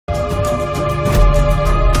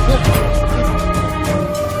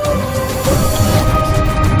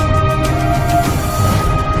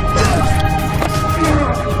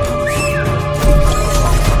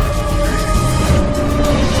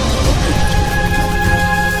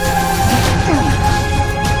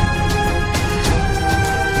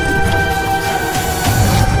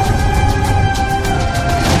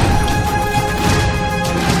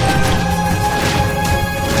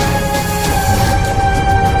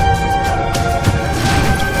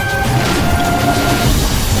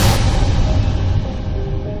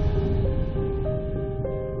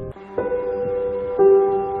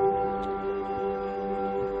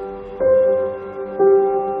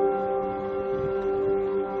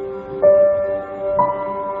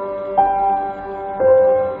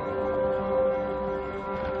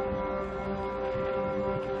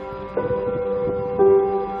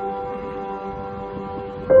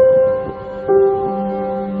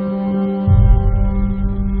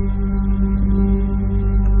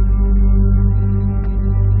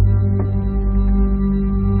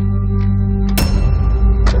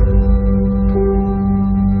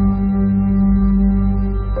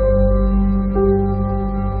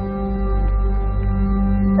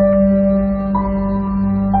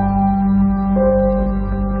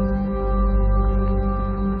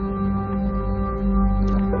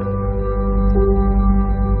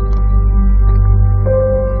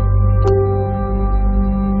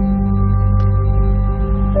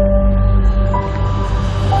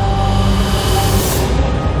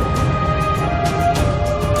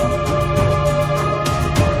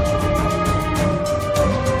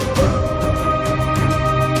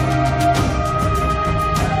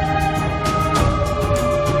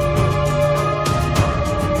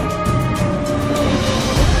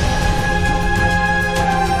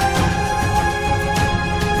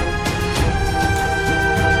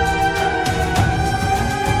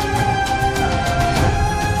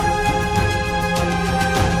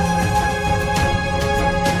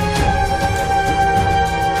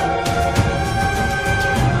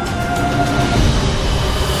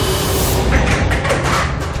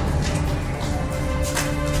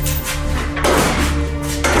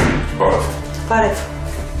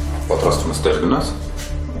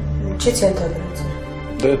Չից ենթադրած։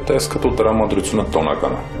 Դե տեսքդ ու տրամադրությունը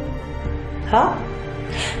տոնական է։ Հա?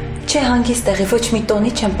 Չէ, հանգիստ տեղի ոչ մի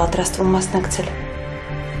տոնի չեմ պատրաստվում մասնակցել։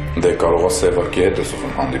 Դե կարող է Սևակի հետ ես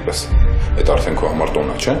ուզում հանդիպես։ Այդ արդեն քո համար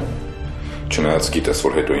տոնա, չէ՞։ Չնայած գիտես,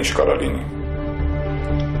 որ հետո ինչ կարա լինի։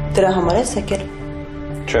 Դրա համար ես եկել։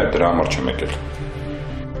 Չէ, դրա համար չեմ եկել։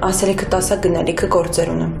 Ասելիքը 10 գնալիքը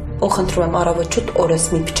գործեր ունեմ։ Ու խնդրում եմ առավոտ շուտ օրս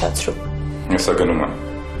մի փչացրու։ Հեսա գնում եմ։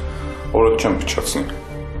 Օրը չեմ փչացնի։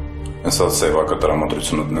 Հեսա Սևակը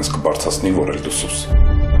տրամադրությունը դնես կբարձրացնի, որ էլ դուսուս։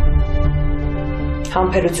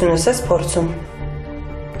 Համբերությունս ես փորձում։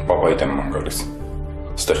 Պապայի դեմ ման գալիս։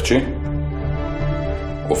 Ստեղ չի։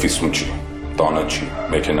 Օֆիսում չի, տանը չի,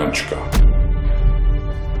 մեքենան չկա։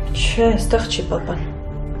 Չէ, ստեղ չի պապան։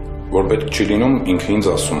 Որ պետք չի լինում, ինքը ինձ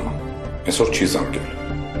ասում է։ Այսօր չի զանգել։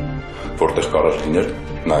 Որտեղ կարող լիներ,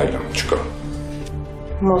 նայել եմ, չկա։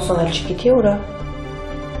 Մոսոն էլ չգիտի ուրա։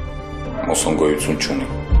 Մոսոն գոյություն չունի։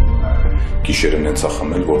 Գիշերն են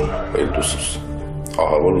ծախամել, որ էլ դուսուս։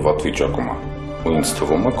 Ահա որ վատ վիճակում է։ Ու ինձ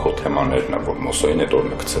թվում է քո թեմաներն է, որ Մոսոին այդ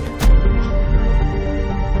օրն է գցել։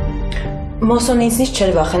 Մոսոն ինձնից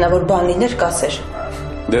չէր վախենա, որ բան լիներ կասեր։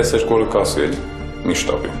 Դե ես երկու օրը կասի էլի, միշտ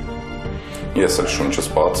ապի։ Ես էլ շունչս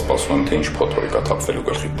պահած սպասում եմ, թե ինչ փոթորիկ է թափվելու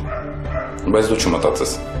գլխիդ։ Բայց դու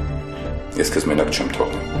չմտածես։ Ես քեզ մենակ չեմ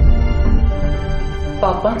թողնի։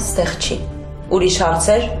 Պապան ստեղ չի։ Ուրիշ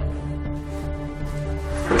հարցեր։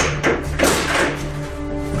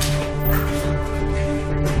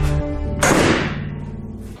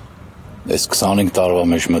 Այս 25 տարվա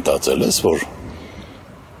մեջ մտածել ես, որ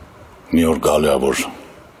մի օր գալու է, որ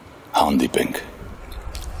հանդիպենք։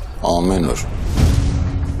 Ամեն օր։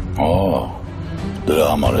 Դրա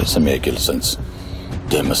համար ես եմ եկել սենց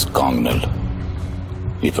դեմս կանգնել։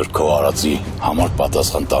 Իբր քո արածի համար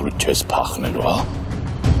պատասխան տալու չես փախնելու, հա։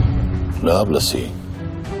 Լավ լսի։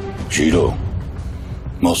 Ժիրո,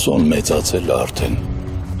 Մոսոն մեծացել է արդեն։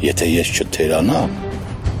 Եթե ես չթերանամ,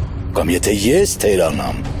 կամ եթե ես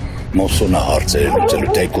թերանամ, Մոսոնը հարցեր են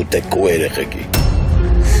ուծելու թեկու երեխեքի։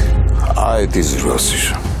 Այդ իզրվասիր։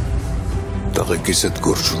 Տղեկիս հետ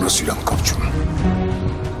գործ ունես իրան կապ չունի։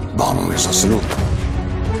 Բանում ես ասելու,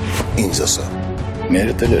 ինձ ասա։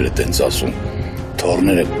 Մերը տելերը տենց ասում,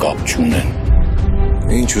 թորները կապ չունեն։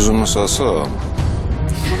 Ինչ ուզում ես ասա։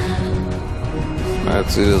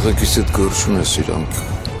 Այդ տղեկիս հետ գործ ունես իրանք,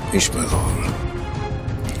 ինչ մեղավոր է։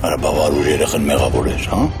 Արա բա վարուժ երեխեն մեղավոր էր,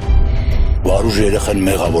 հա։ Վարուժ երեխեն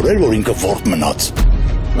մեղավոր էր, որ ինքը ворդ մնաց։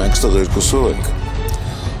 Մենք ստեղ երկուսով ենք։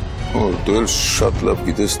 Դու էլ շատ լավ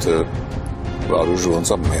գիտես, թե վարուժը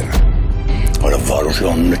ոնց է մերը։ Արա վարուժի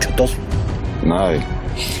անունը չտաս։ Նայ,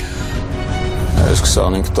 այս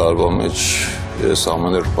 25 տարվա մեջ ես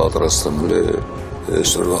ամեն օր պատրաստ եմ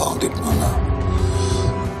այսօրվա հանդիպմանը։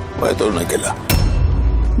 Այդ օրն եկել է։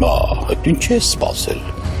 Բա, այդ ինչ ես սպասել։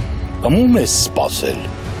 Կամ ում ես սպասել։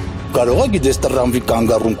 Կարող է գիտես տրամվի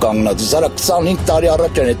կանգառում կանգնած, զարա 25 տարի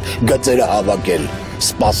առաջ են այդ գծերը հավաքել։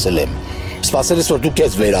 Սպասել եմ։ Սպասել ես, որ դու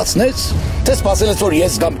քեզ վերացնես, թե սպասել ես, որ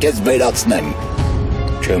ես կամ քեզ վերացնեմ։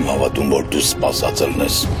 Չեմ հավատում, որ դու սպասած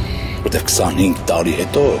ելնես, որտեղ 25 տարի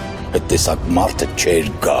հետո այդ տեսակ մարդը չեր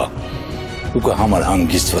գա։ Դու համար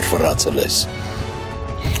հանգիստ վրվռացել ես։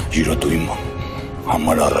 Ժիրո դու իմ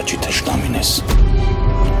համար առաջի թշնամին ես։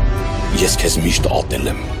 Ես քեզ միշտ ատել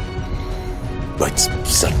եմ, բայց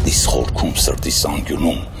սրտիս խորքում, սրտիս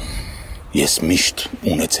անկյունում ես միշտ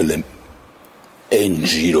ունեցել եմ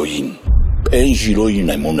այն ժիրոյին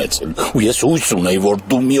եմ ունեցել, ու ես հույս ունեի, որ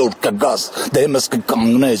դու մի օր կգաս, դեմս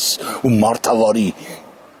կկանգնես ու մարդավարի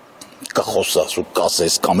կխոսաս ու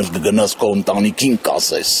կասես, կամ էլ կգնաս քո ընտանիքին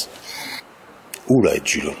կասես։ Ուր է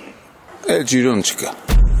այդ ժիրոն։ Այդ ժիրոն չկա։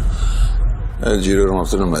 Այդ ժիրոն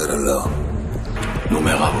ասել եմ երելա։ Դու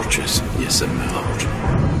մեղավոր չես, ես եմ մեղավոր։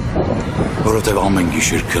 Որովհետև ամեն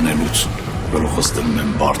գիշեր քնելուց գլուխս դնում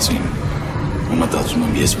եմ բարձին ու մտածում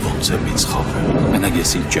եմ ես ոնց եմ ինձ խաբել։ Մենակ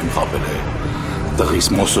ես ինչ չեմ խաբել է։ Տղիս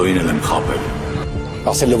Մոսոին էլ եմ խաբել։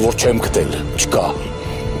 Ասել է որ չեմ գտել, չկա։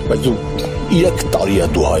 Բայց դու 3 տարի է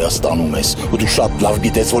դու Հայաստանում ես ու դու շատ լավ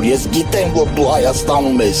գիտես, որ ես գիտեմ, որ դու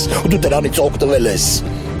Հայաստանում ես ու դու դրանից օգտվել ես։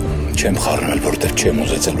 Չեմ խառնել, որովհետև չեմ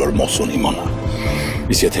ուզեցել, որ Մոսոն իմանա։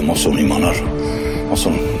 Իսկ եթե Մոսոն իմանար,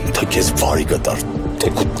 Մոսոն թե քեզ վարի կտար,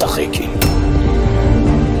 թե քո տղեկին։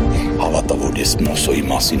 Հավատա, որ ես Մոսոյի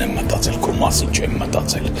մասին եմ մտածել, քո մասին չեմ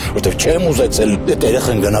մտածել, որովհետև չեմ ուզեցել այդ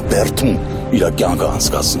երեխան գնա Բերդում իր կյանքը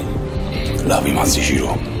անցկացնի։ Լավ իմացի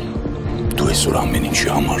Ժիրո, դու այսօր ամեն ինչի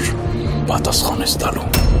համար պատասխան ես տալու։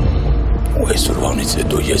 Ու այսօրվանից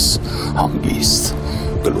հետո ես հանգիստ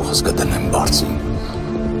գլուխս կդնեմ բարձին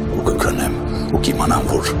ու կքնեմ ու կիմանամ,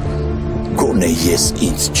 որ գոնե ես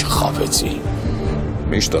ինձ չխաբեցի։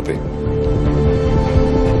 Միշտ ապի։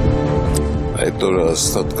 այդ օրը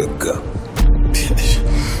հաստատ կգա։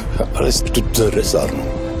 Արես դու ձեր ես առնում։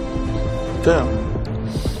 Դե,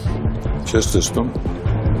 չես տեսնում։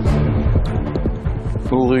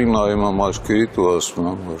 Ուղի նայում եմ աչքերիդ ու ասում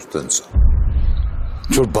եմ, որ տենց է։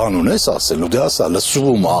 Ինչ-որ բան ունես ասելու, դե ասա,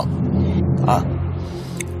 լսվում է։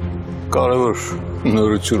 Կարևոր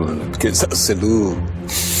նորություն ունեմ քեզ ասելու։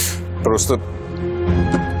 Պրոստը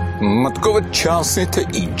մտքովդ չանցնի, թե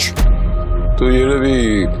ինչ։ Դու երևի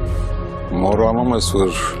մոռանում ես,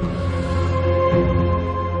 որ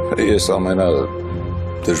ես ամենա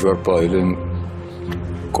դժվար պահելին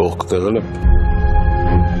կողք տեղել եմ,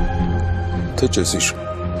 թե չես իշ։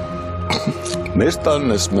 Մեր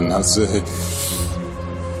տանն ես մնաց է,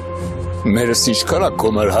 մերս ինչքան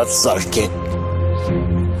ակոմեր հաց սարք է։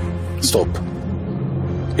 Ստոպ,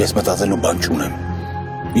 ես մտածելու բան չունեմ,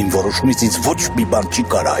 իմ որոշումից ինձ ոչ մի բան չի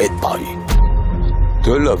կարա հետ պահի։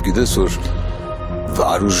 Դու լավ գիտես, որ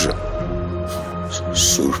վարուժը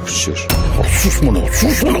սուրբ չէր։ Սուրս մոնը։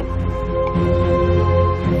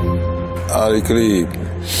 Արիկրի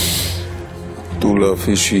դու լավ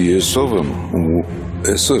հիշի եսով եմ ու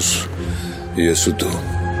այսօր ես ու դու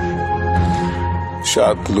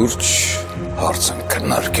շատ լուրջ հարց են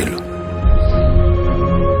քննարկելու։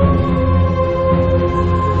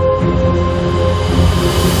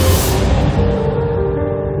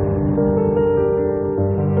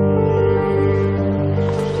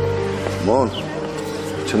 Մոն,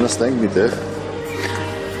 չնստենք միտեղ։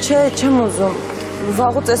 Չէ, չեմ ուզում։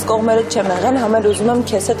 Վաղուց այս կողմերը չեմ եղել, համել ուզում եմ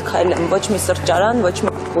քեզ հետ քայլեմ, ոչ մի սրճարան, ոչ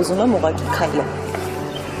մի ուզում եմ ուղղակի քայլեմ։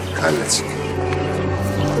 Քայլեցինք։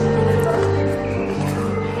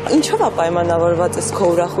 Ինչով է պայմանավորված այս քո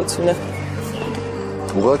ուրախությունը։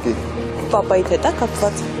 Ուղղակի։ Պապայիդ հետ է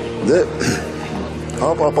կապված։ Դե, հա,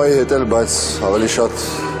 պապայի հետ էլ, բայց ավելի շատ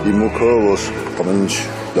իմ ու քո, որ ամեն ինչ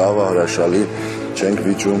լավ է, հրաշալի, չենք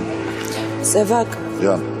վիճում։ Սևակ,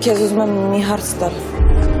 Ջան։ քեզ ուզում եմ մի հարց տալ։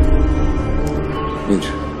 Ինչ։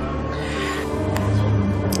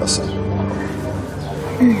 Ասա։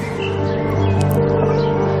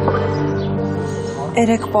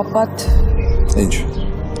 Երեք պապատ Ինչ։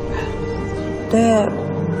 դե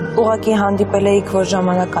ուղղակի հանդիպել էիք, որ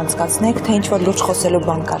ժամանակ անցկացնեք, թե ինչ-որ լուրջ խոսելու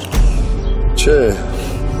բան կար։ Չէ։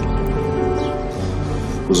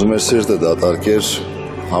 Ուզում էր սիրտը դատարկեր,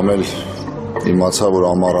 համել իմացա, որ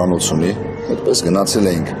ամառանոց ունի, այդպես գնացել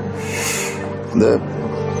էինք։ Դե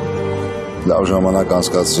լավ ժամանակ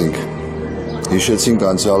անցկացրինք։ Հիշեցինք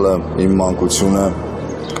անցյալը, իմ մանկությունը,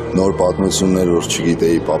 նոր պատմություններ, որ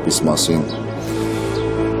չգիտեի պապիս մասին։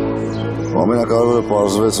 Ամենակարևորը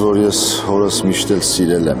պարզվեց, որ ես հորս միշտ էլ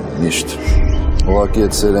սիրել եմ, միշտ։ Ուղղակի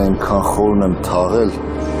այդ սերը այնքան խորն եմ թաղել,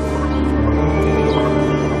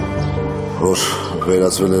 որ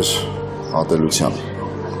վերածվել էր ատելության։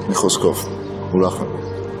 Մի խոսքով, ուրախ եմ։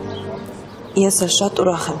 Ես էլ շատ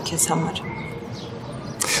ուրախ եմ քեզ համար։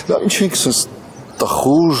 Դա ինչ ենք սենց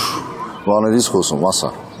տխուր բաներից խոսում, ասա։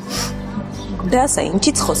 Դե ասա,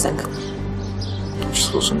 ինչից խոսենք։ Ինչից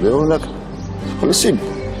խոսում, դե օրինակ, լսին,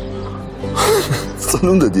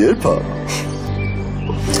 ծնունդդ երբ է։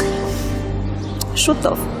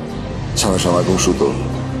 Շուտով։ Չնշանակում շուտով,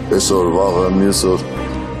 այսօր, վաղը, մյուս օր։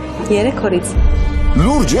 3 օրից։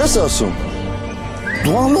 Լուրջ ես ասում։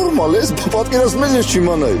 Դու անորմալ ես, պատկերացնում ես ես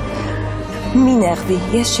չիմանայի։ Մի նեղվի,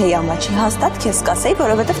 ես չէի ամաչի, հաստատ քեզ կասեի,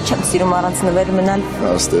 որովհետև չեմ սիրում առանց նվեր մնալ։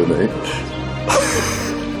 Աստեղն է։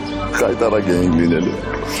 Խայտարակ էինք լինելու։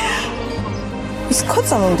 Իսկ քո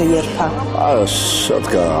ծնունդը երբ է։ Շատ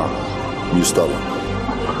կա, մյուս տարի։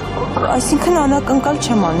 Այսինքն անակնկալ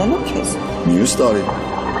չեմ անելու քեզ։ Մյուս տարի։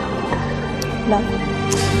 Լավ։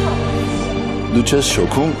 Դու չես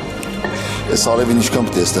շոքում, այս արևին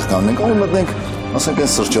ինչքան պետք է այստեղ կանգնենք, ու մտնենք, ասենք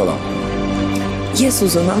այս սրճարան։ Ես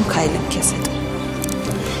ուզում եմ քայլեմ քեզ հետ։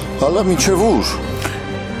 Հալա մինչև ուր։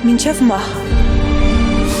 Մինչև մահ։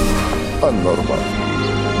 Աննորմալ։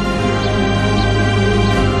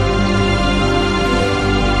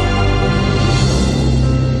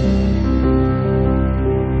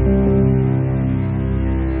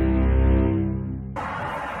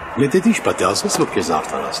 Եթե ինչ պետք է ասես, որ քեզ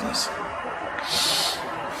արդարացնես։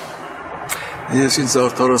 Ես ինձ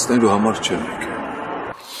արդարացնելու համար չեմ եկել։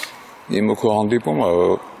 Իմ ու քո հանդիպումը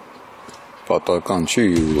պատահական չի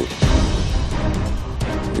ու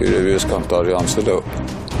երևի այսքան տարի անցել է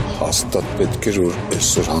հաստատ պետք էր որ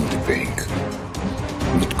այսօր հանդիպեինք։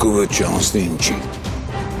 Մտքովը չանցնի ինչի։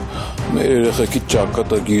 Մեր երեխեքի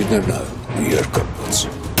ճակատագիրներն է երկրված։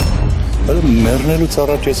 Բայց մեռնելուց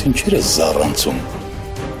առաջ ես ինչեր ես զառանցում։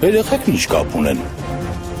 Երեխեքն ինչ կապ ունեն։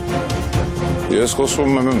 Ես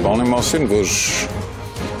խոսում եմ բանի մասին, որ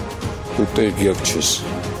դու տեղյակ չես։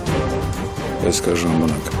 Այս կա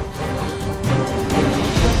ժամանակ։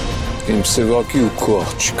 իմ սևակի ու քո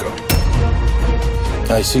աղջիկը։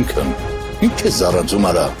 Այսինքն, ինչ է զառանցում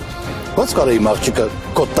արա։ Ոնց կարա իմ աղջիկը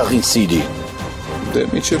քո տղին սիրի։ Դե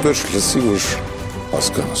միջև վերջ լսի, որ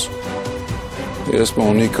հասկանաս։ Ես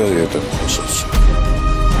Մոնիկայի հետ եմ խոսացում։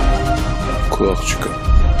 Քո աղջիկը։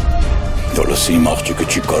 Դոլոսի իմ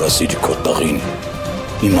աղջիկը չի կարա սիրի քո տղին։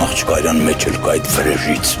 Իմ աղջիկը արյան մեջ էլ կա այդ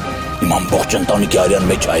վրեժից։ Իմ ամբողջ ընտանիքի արյան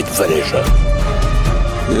մեջ այդ վրեժը։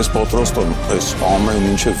 Ես պատրաստ եմ այս ամեն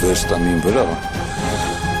ինչը վերստամ իմ վրա։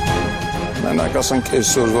 Մենակ ասենք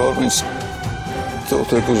այսօրվանից,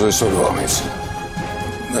 թողտեկուզ այսօրվանից։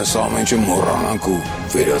 Ես ամեն ինչը մոռանանք ու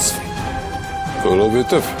վերացվի։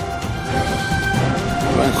 Որովհետև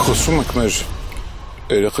մենք խոսում ենք մեր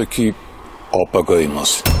երեխեքի ապագայի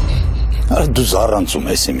մասին։ Արա դու զառանցում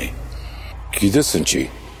ես իմի։ Գիտես ինչի,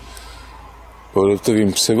 որովհետև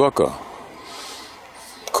իմ սևակը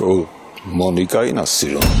քո Մոնիկային է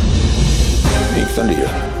սիրում, ինքն էլ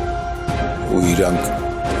իրան, ու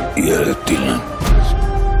իրանք երետին են։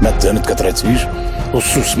 Մեկ ձենդ կտրեցիր ու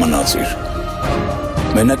սուս մնացիր։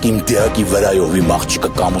 Մենակ իմ դիակի վրայով իմ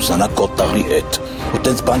աղջիկը կամուսանա քո տղի հետ, ու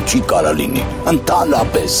տենց բան չի կարա լինի,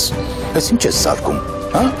 ընդհանրապես։ Ես ինչ ես սարկում,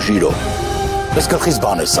 հա, Ժիրո։ Ես գլխիս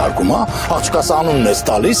բան ես սարկում, հա, աղջկաս անունն ես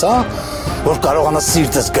տալիս, հա, որ կարողանաս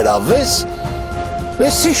սիրտս գրավես,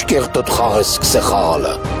 ես ինչ կեղտոտ խաղես սկսե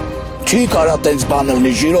խաղալը, չի կարա տենց բան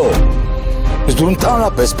լինի Ժիրո, ես դու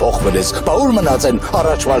ընդհանրապես փոխվել ես, բա ուր մնաց են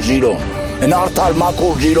առաջվա Ժիրոն, են արդար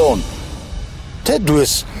մաքուր Ժիրոն, թե դու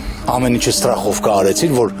ես ամեն ինչը ստրախովկա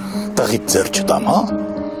արեցիր, որ տղիդ ձեռ չտամ, հա,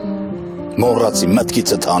 մոռացի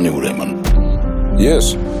մտքիցը թանի ուրեմն։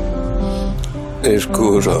 Ես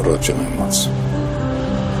 2 օր առաջ եմ իմաց։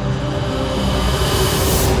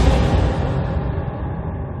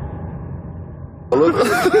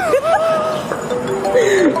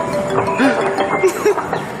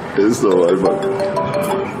 Ես դու այբան։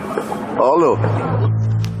 Ալո։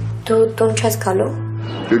 Դու տուն չես գալու։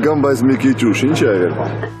 Կգամ, բայց մի քիչ ուշ, ինչ է եղել։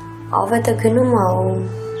 Ավետը գնում ա ու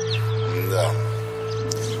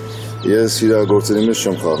Ես իր գործերի մեջ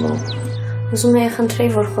չեմ խառնում։ ուզում էի խնդրեի,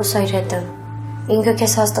 որ խոսայր հետը։ Ինքը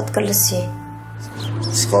քեզ հաստատ կլսի։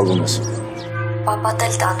 Սխալվում ես։ Պապատ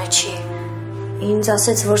էլ տանը չի։ Ինձ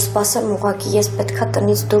ասեց, որ սպասեմ ուղղակի ես պետքա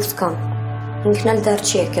տնից դուրս գամ։ Ինքն էլ դեռ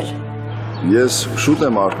չի եկել։ Ես շուտ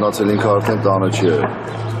եմ արթնացել, ինքը արդեն տանը չի եղել։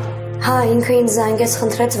 Հա, ինքը ինձ զանգեց,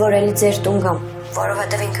 խնդրեց, որ էլի ձեր տուն գամ,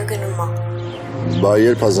 որովհետև ինքը գնում ա։ Բա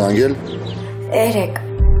երբ ա զանգել։ 3։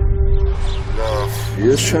 Լավ,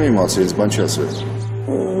 ես չեմ իմացել, ինձ բան չի ասել։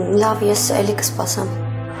 Լավ, ես էլի կսպասեմ։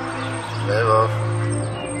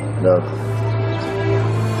 Լավ։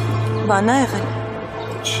 Բան ա եղել։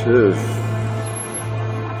 Չէ։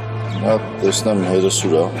 Նա տեսնեմ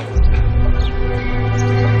հերոսուր ա։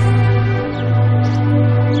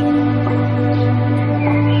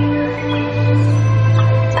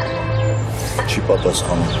 Չի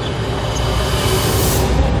պատասխանում։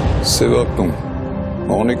 Սևակն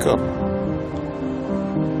Մոնիկա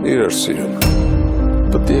իրար սիրում։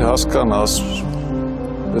 Պետք է հասկանաս,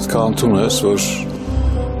 պետք է ընդունես, որ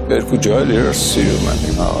երկու ջահել իրար սիրում են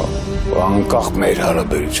հիմա, անկախ մեր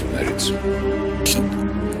հարաբերություններից։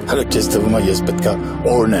 Հələ քեզ թվում է ես պետք է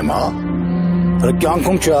օրնեմ, հա։ Հələ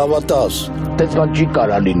կյանքում չհավատաս, տենց բան չի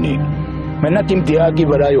կարա լինի։ Մենակ իմ դիակի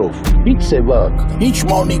վրայով։ Ինչ Սևակ, ինչ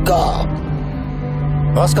Մոնիկա։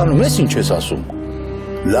 Հասկանում ես ինչ ես ասում։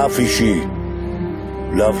 Լավ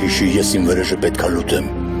հիշի, ես իմ վրեժը պետք է լուտեմ,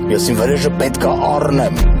 ես իմ վրեժը պետք է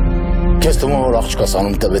առնեմ։ Քեզ թվում է որ աղջկաս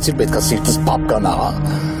անունը տվեցիր, պետք է սիրտս պապկանա, հա։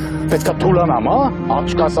 Պետք է թուլանամ, հա,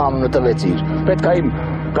 աղջկաս անունը տվեցիր, պետք է իմ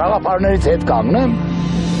գաղափարներից հետ կանգնեմ։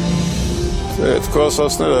 Այդ քո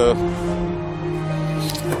ասածները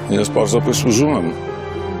ես պարզապես ուզում եմ,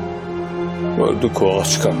 որ դու քո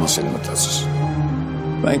աղջկա մասին մտածես։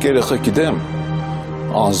 Մենք երեխեքի դեմ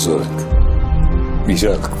անզոր ենք։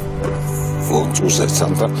 Իրակ ոնց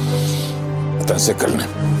ուզեցան տես է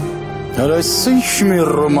կլնեմ։ Հələ այս ինչ մի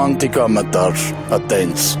ռոմանտիկա մտար,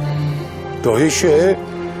 ատենց։ Դու հիշե,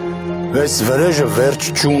 այս վրեժը վերջ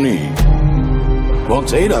չունի։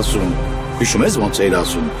 Ոնց էիր ասում, հիշում ես ոնց էիր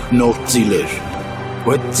ասում, նոր ծիլեր։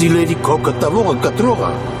 Ու այդ ծիլերի քո կտավողը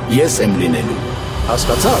կտրողը ես եմ լինելու,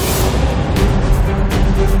 հասկացար։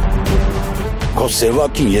 Քո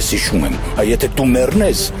Սևակին ես հիշում եմ, եթե դու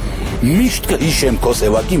մեռնես, միշտ կհիշեմ քո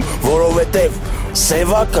Սևակին, որովհետև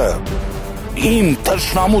Սևակը իմ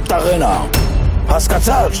թշնամու տղեն է,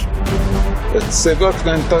 հասկացար։ Այդ Սևակն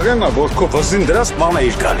այն տղեն է, որ քո վզին դրած ման է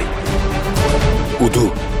իր գալի։ Ու դու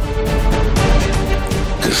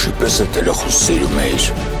գշի պես է տելախոս սիրում էիր,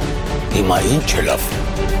 հիմա ինչ է լավ։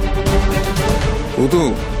 Ու դու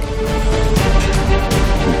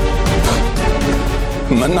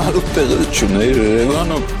մնալու տեղը չուներ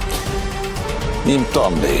Երևանում, իմ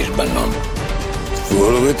տանն էիր մնում,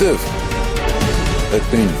 որովհետև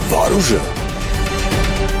այդ մին վարուժը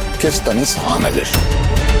քեզ տնից հանել էր,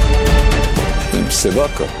 իմ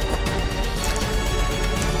սևակը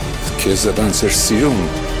քեզ ևանց էր սիրում,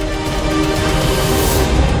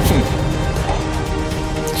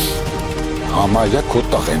 համարյա քո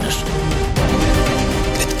տաղեն էր,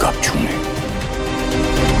 այդ կապ չունի,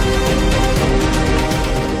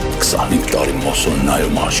 25 տարի մոսոն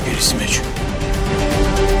նայում աշկերիս մեջ,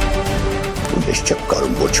 ու ես չեմ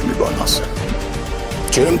կարում ոչ մի բան ասել,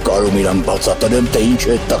 չեմ կարում իրան բացատրեմ, թե ինչ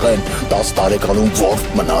է տղեն 10 տարեկանում որդ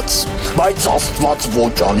մնաց, բայց աստված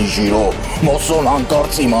ոչ անի ժիրո, մոսոն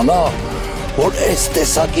հանկարծ իմանա, որ այս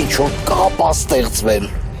տեսակ ինչ-որ կապ ա ստեղծվել,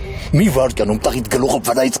 մի վարկյանում տղիդ գլուխը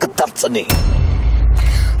վրայից կդարձնի,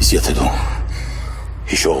 իսկ եթե դու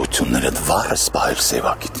հիշողություններդ վառ ես պահել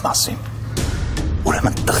սևակիդ մասին,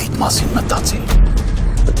 ուրեմն տղիդ մասին մտածի,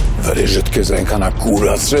 վրեժդ քեզ այնքան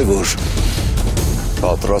կուրացրել, որ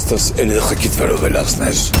պատրաստ ես երեխեքիդ վրով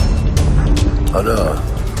ելացնես, արա,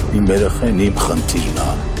 իմ երեխեն իմ խնդիրն ա,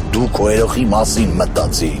 դու քո երեխի մասին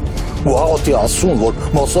մտածի, ու հաղորդի ասում, որ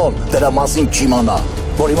մոսոն դրա մասին չիմանա,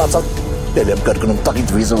 որ իմացած դել եմ կրկնում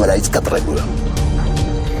տղիդ վիզը վրայից կտրելու եմ,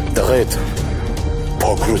 տղետ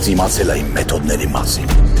փոքրուց իմացել է իմ մեթոդների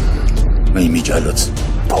մասին, մի միջայլոց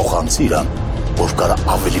փոխանցի իրան, որ կարա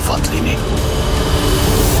ավելի վատ լինի,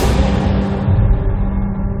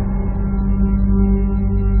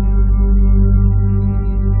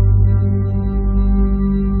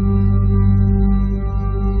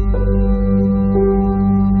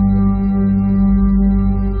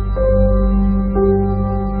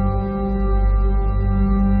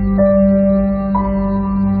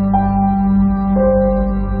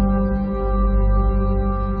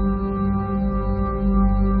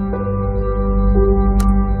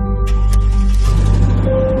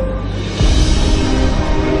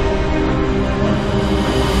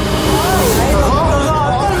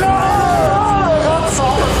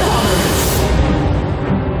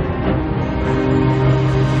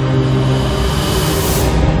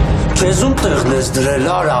 Քեզում տեղն ես դրել,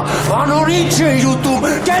 արա, անոր ինչ է յութում,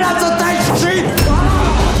 կերածը տայք չի։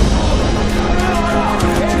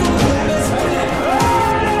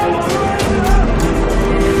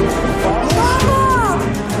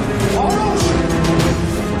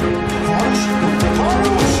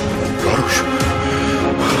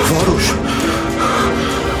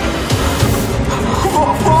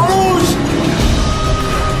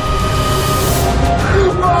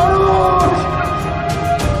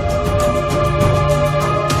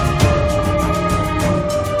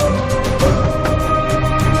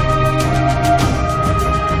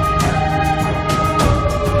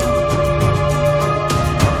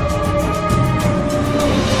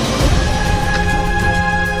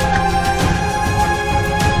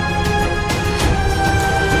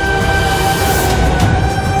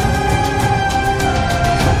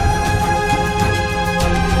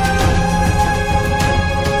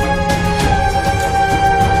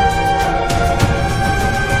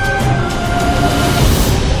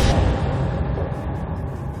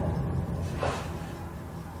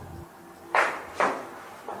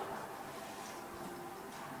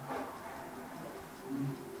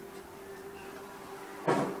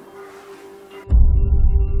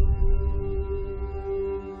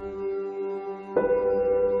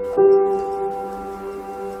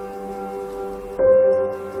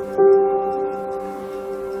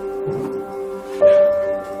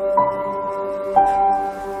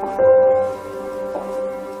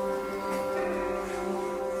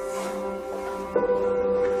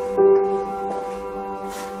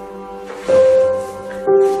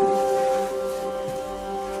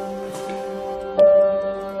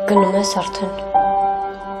 Գնում ես արդեն։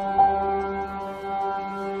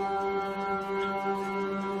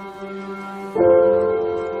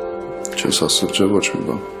 Չես ասել չէ ոչ մի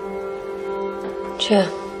բան։ Չէ,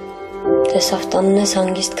 տեսավ տանն ես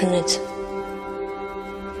հանգիստ քնեց։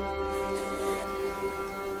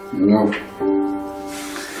 Նո,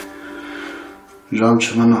 ժամ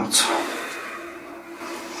չմնաց։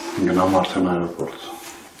 Գնամ արդեն այրապորտ։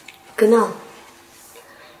 Գնա,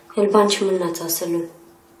 էլ բան չմնաց ասելու։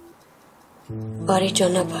 Բարի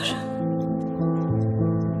ճանապարհ։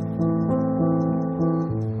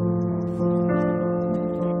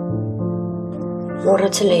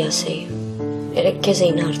 Մոռացել էի ասեի, երեկ քեզ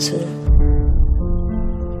էին հարցնում։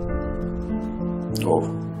 Ով։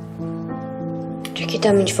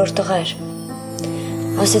 Չգիտեմ ինչ որ տղա էր։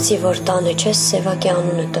 Ասեցի, որ տանը չես, Սևակի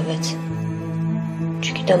անունը տվեց։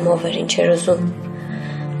 Չգիտեմ ով էր, ինչ էր ուզում։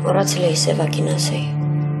 Մոռացել էի Սևակին ասեի։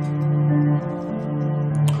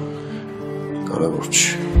 կարևոր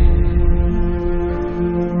չի։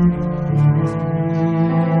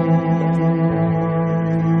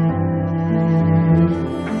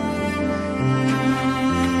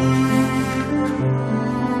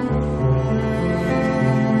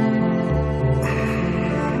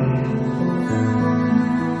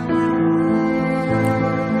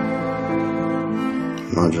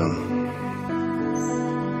 Ջան,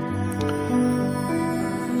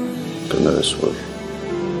 կներես, որ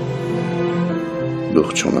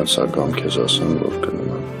դուք չունեցական քեզ ասեմ, որ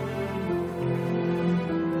կնում եմ։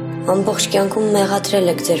 Ամբողջ կյանքում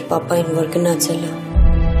մեղադրել եք ձեր պապային, որ գնացել է։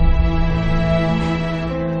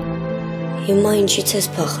 Հիմա ինչից ես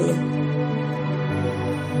փախնում։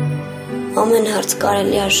 Ամեն հարց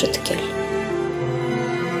կարելի է շտկել։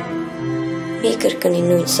 Մի կրկնի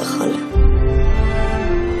նույն սխալը։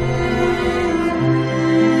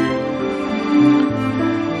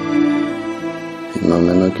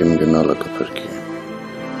 Մենակ իմ գնալը կփրկի։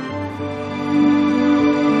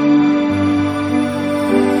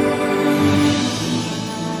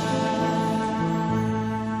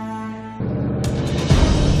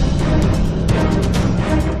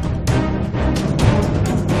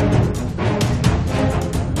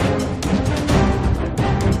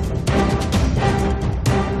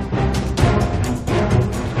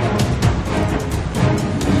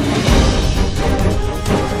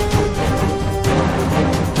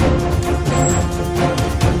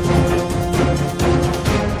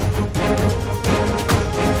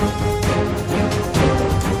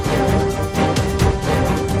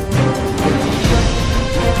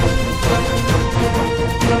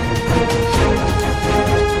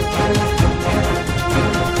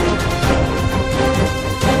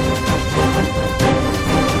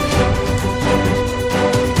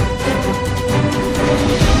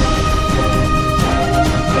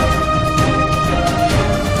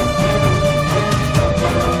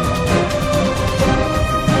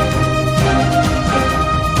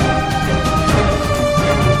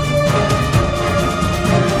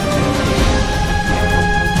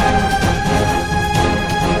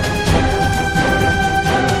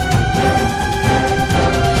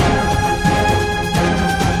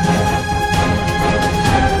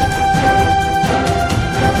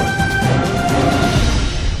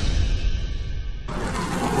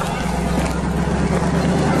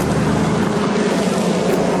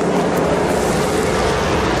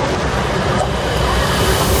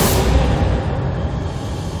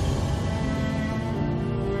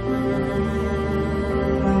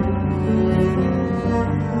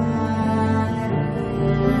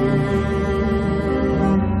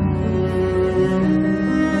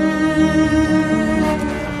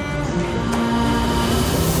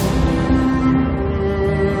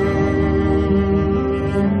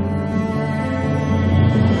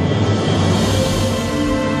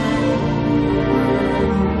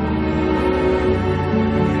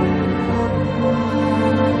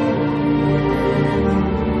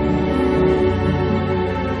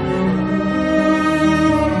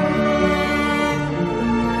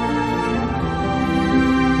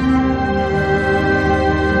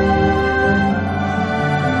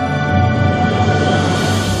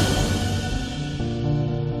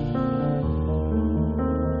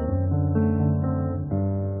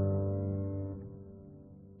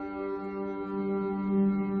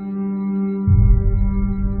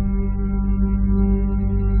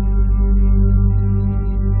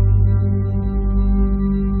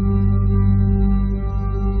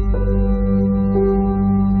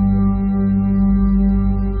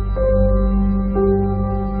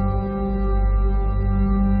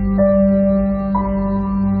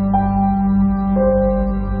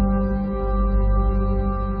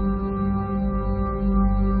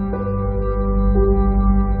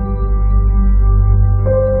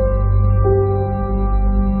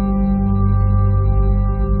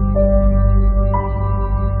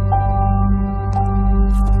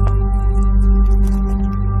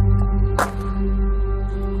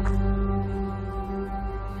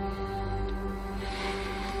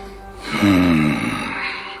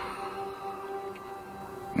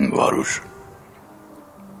 Վարուժ,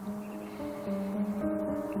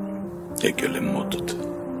 եկել եմ մոտդ,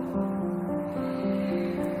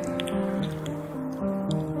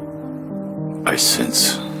 այս սենց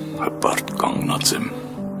հպարտ կանգնած եմ,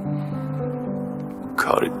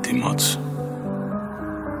 քարիդ դիմաց,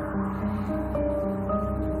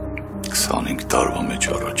 25 տարվա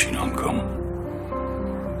մեջ առաջին անգամ,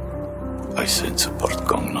 այս սենց հպարտ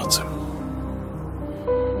կանգնած եմ,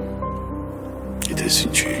 Գիտես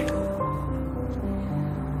ինչի,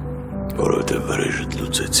 որովհետև վրեժդ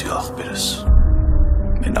լուծեցի աղբերս,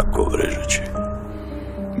 մենակ քո վրեժը չէ։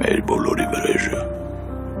 մեր բոլորի վրեժը։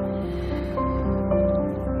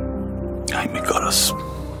 Այ մի կարաս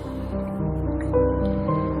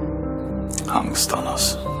հանգստանաս,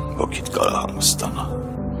 ոգիդ կարա հանգստանա։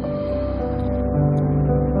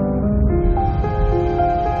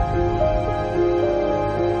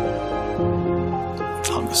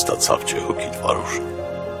 Հանգստացավ չէ հոգիդ վարուշը։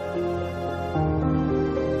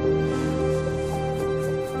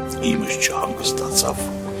 Իմս չհանգստացավ։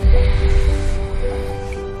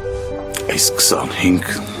 Այս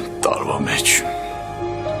 25 տարվա մեջ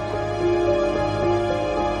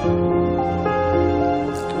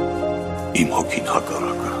իմ հոգին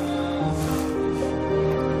հակառակը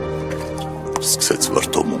սկսեց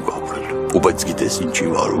վրդոմունք ապրել, ու բայց գիտես ինչի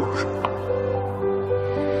վարուշ,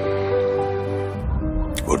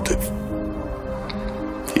 որտև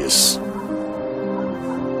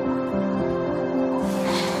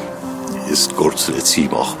ես կորցրեցի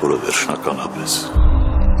իմ աղբորը վերջնականապես,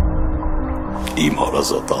 իմ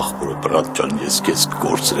հարազատ աղբորը, բրատ ջան, ես քեզ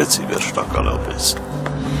կորցրեցի վերջնականապես,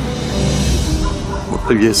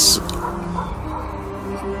 որտև ես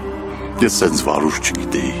սենց վարուշ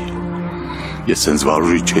չգիտեի, ես սենց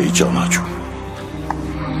վարուշի չէի ճանաչում,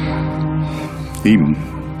 իմ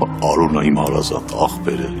Արոնը, իմ հարազատ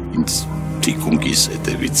աղբերը ինձ թիկունքիս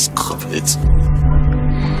հետևից խփեց,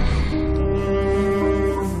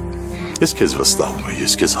 ես քեզ վստահում եի,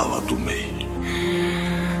 ես քեզ հավատում էի,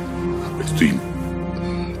 բայց դու իմ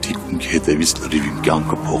թիկունքի հետևից լրիվ իմ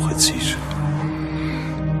կյանքը փոխեցիր,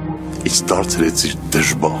 ինձ դարձրեցիր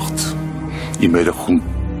դժբախտ, իմ երեխուն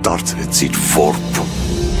դարձրեցիր որբ,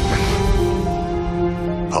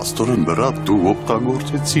 փաստորեն բրատ դու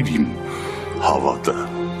օգտագործեցիր իմ հավատը,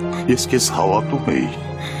 ես քեզ հավատում էի,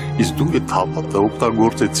 իսկ դու այդ հավատը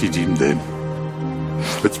օգտագործեցիր իմ դեմ,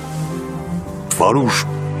 բայց վարուշ,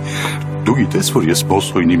 դու գիտես, որ ես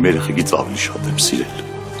Մոսոյին իմ երեխեքից ավելի շատ եմ սիրել,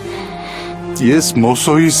 ես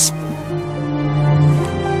Մոսոյիս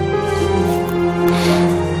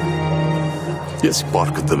ես իմ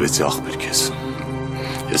պարտքը տվեցի աղբեր քեզ,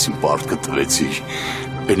 ես իմ պարտքը տվեցի,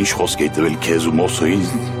 այն ինչ խոսք էի տվել քեզ ու Մոսոյին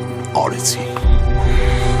արեցի,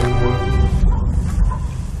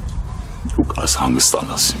 դու կարաս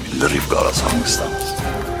հանգստանաս, լրիվ կարաս հանգստանաս,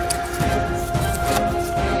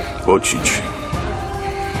 ոչինչ,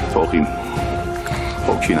 թող իմ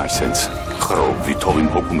հոգին այսենց խրովվի, թող իմ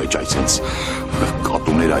հոգու մեջ այսենց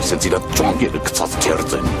կատուներ այսենց իրա ճոնգերը գցած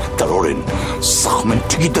կերծեն, տրորեն, սխմեն,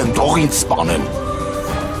 չգիտեմ, թող ինձ սպանեն,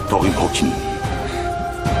 թող իմ հոգին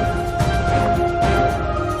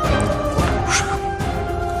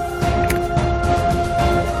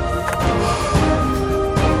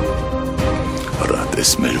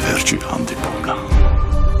Այս մեր վերջի հանդիպումն է,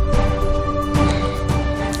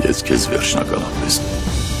 ես քեզ վերջնականապես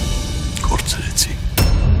կորցրեցի,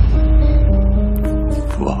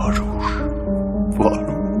 վարուշ,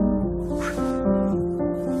 վարուշ,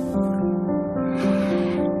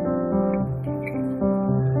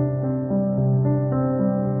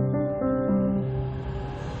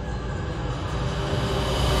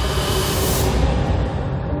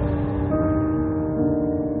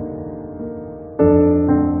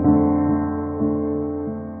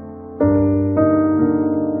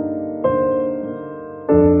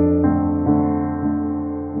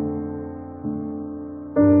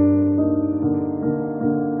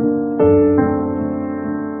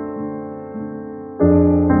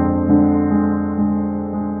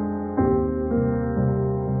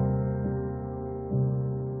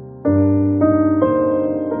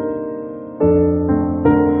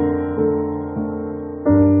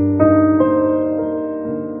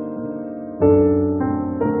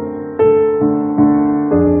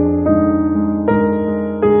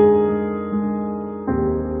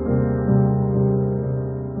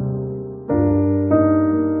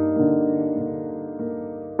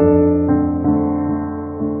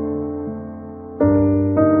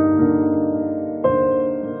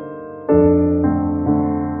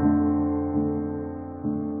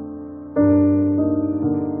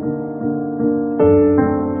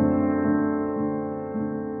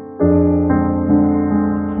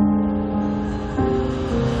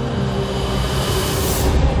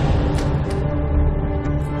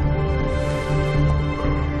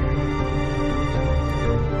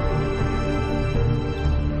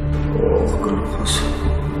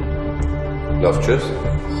 Լավ չես։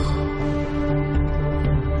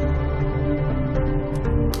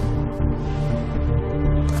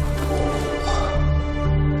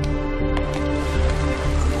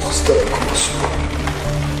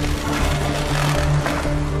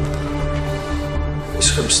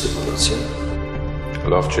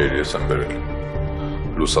 Լավ չէր, ես եմ բերել,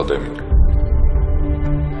 լուսադեմին։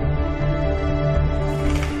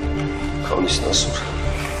 Կիսն ասուր։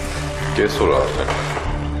 Կեսօր արդեն։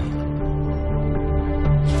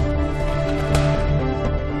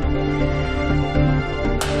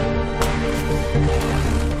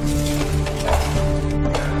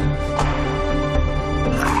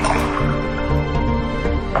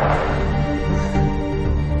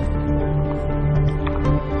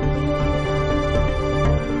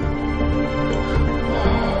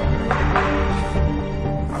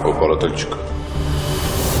 Օպարատել չկա։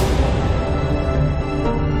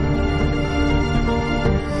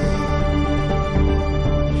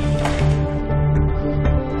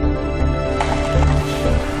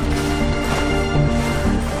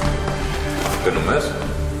 Գնում ես։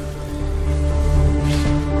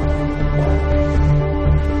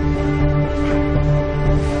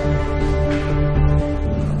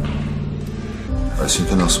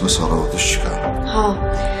 Այսինքն ասում ես առավոտից չկա։ Հա,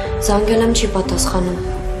 զանգել եմ չի պատասխանում։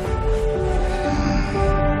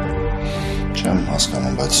 Չեմ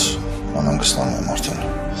հասկանում, բայց անհանգստանում եմ արդեն։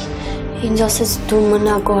 Ինձ ասեց դու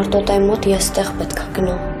մնա գորդոտայի մոտ, ես տեղ պետք է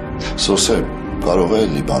գնամ։ Սոսե, կարող է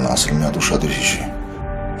էլի բան ասել, մի հատ ուշադիր հիշի։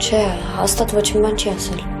 Չէ, հաստատ ոչ մի բան չի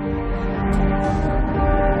ասել։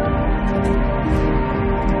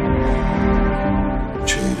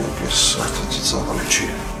 Չէ, իրոք ես արդեն ծիծաղալի չի։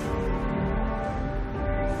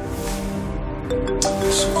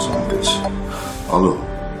 Զանգեց։ Ալո։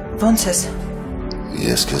 Ոնց ես։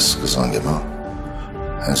 Ես քեզ կզանգեմ, հա։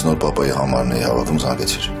 Հենց նոր պապայի համարն էի հավաքում,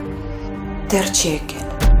 զանգեցիր։ Դեռ չի եկել։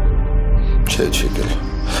 Չէ, չի եկել։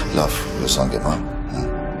 Լավ, ես զանգեմ, հա։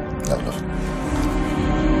 Լավ։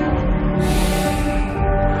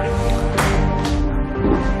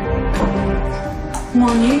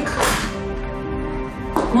 Մանիկ,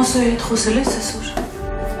 Մոսոյի հետ խոսել ես այսօր։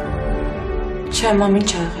 Չէ, մամին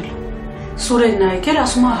չի եղել։ Սուրենն ա եկել,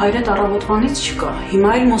 ասում է հայրդ առավոտվանից չկա։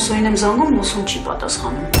 Հիմա էլ Մոսոյին եմ զանգում, Մոսոն չի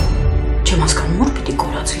պատասխանում։ Չեմ հասկանում, որ պիտի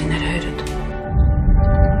կորած լիներ հայրդ։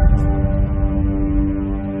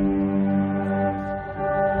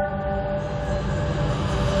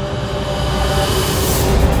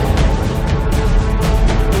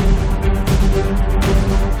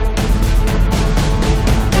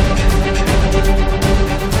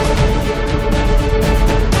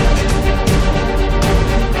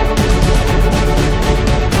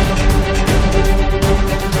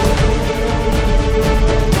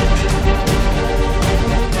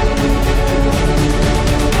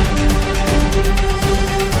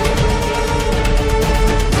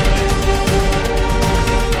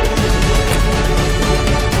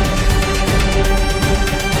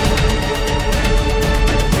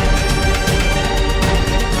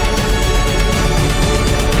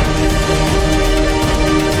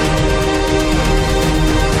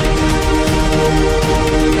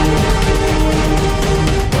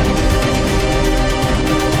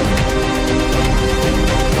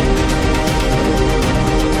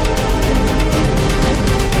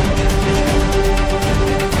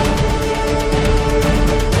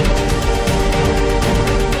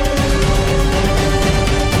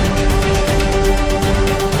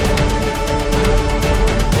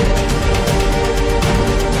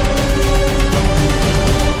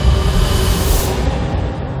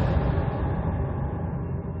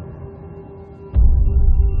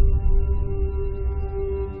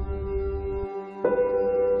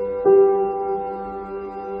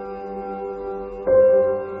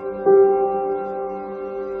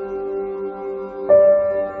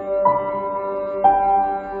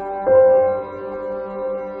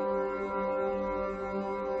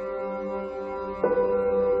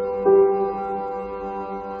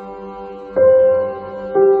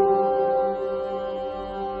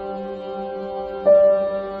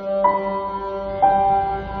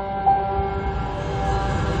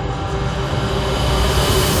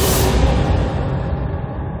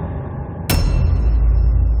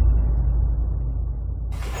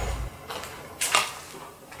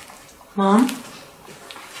 Մամ,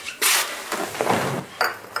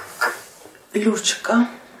 բլուր չկա,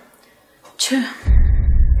 չէ,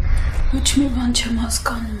 ոչ մի բան չեմ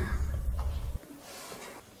հասկանում։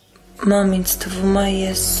 Մամ, ինձ թվում է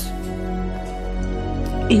ես…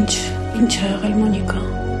 Ինչ ա եղել Մոնիկա։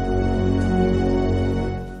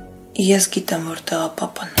 Ես գիտեմ որտեղ է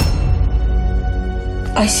պապան։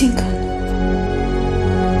 Այսինքն…